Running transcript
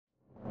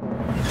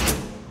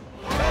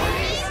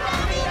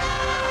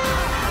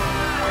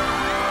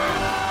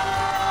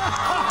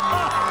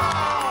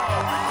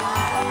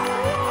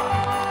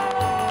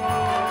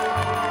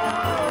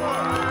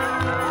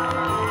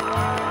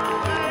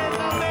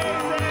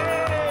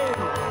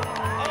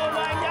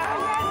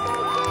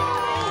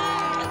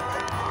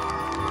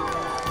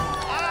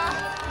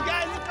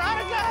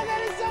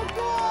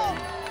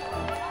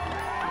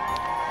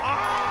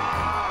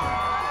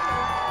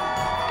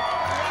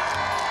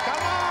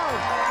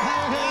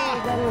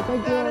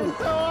Thank you. That is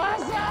so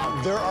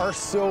awesome. There are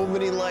so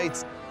many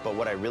lights. But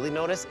what I really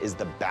notice is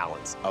the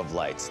balance of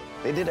lights.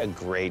 They did a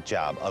great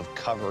job of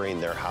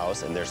covering their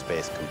house and their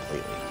space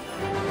completely.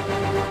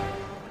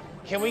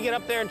 Can we get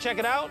up there and check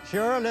it out?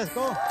 Sure, let's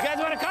go. You guys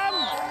want to come?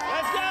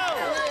 Let's go!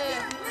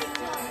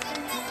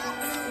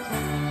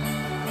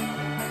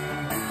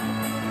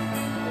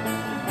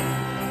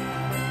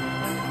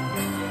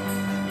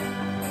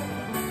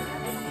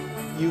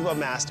 You've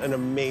amassed an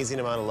amazing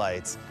amount of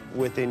lights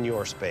within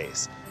your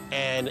space.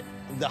 And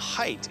the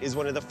height is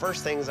one of the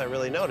first things I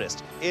really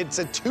noticed. It's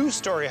a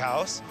 2-story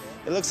house.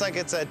 It looks like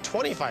it's a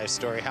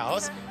 25-story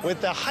house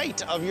with the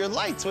height of your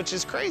lights, which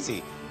is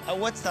crazy.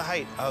 What's the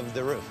height of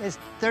the roof? It's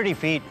 30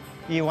 feet.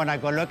 You want to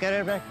go look at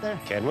it back there?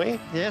 Can we?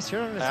 Yes,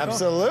 sure. Let's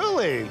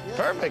Absolutely. Go.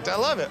 Perfect. I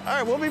love it. All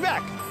right, we'll be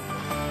back.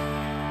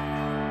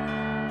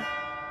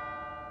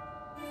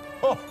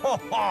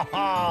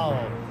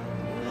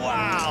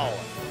 Wow.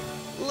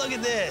 Look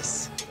at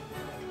this.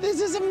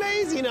 This is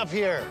amazing up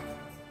here.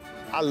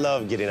 I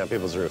love getting on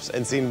people's roofs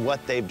and seeing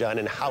what they've done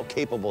and how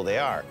capable they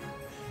are.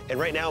 And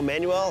right now,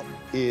 Manuel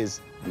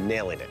is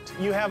nailing it.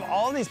 You have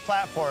all these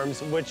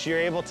platforms which you're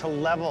able to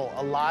level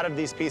a lot of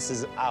these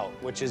pieces out,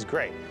 which is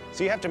great.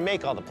 So you have to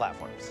make all the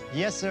platforms.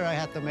 Yes, sir, I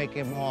have to make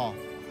them all.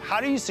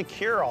 How do you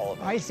secure all of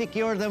them? I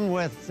secure them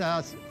with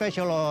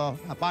special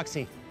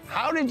epoxy.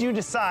 How did you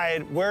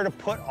decide where to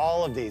put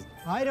all of these?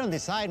 I don't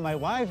decide, my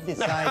wife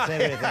decides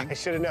everything. I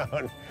should have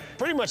known.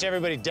 Pretty much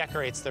everybody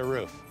decorates their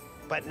roof,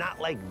 but not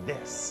like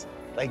this.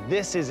 Like,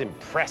 this is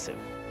impressive.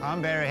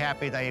 I'm very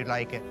happy that you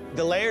like it.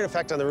 The layered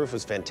effect on the roof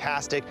was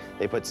fantastic.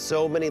 They put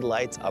so many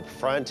lights up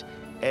front,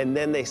 and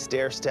then they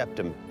stair-stepped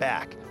them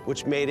back,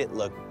 which made it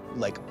look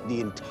like the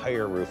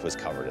entire roof was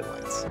covered in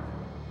lights.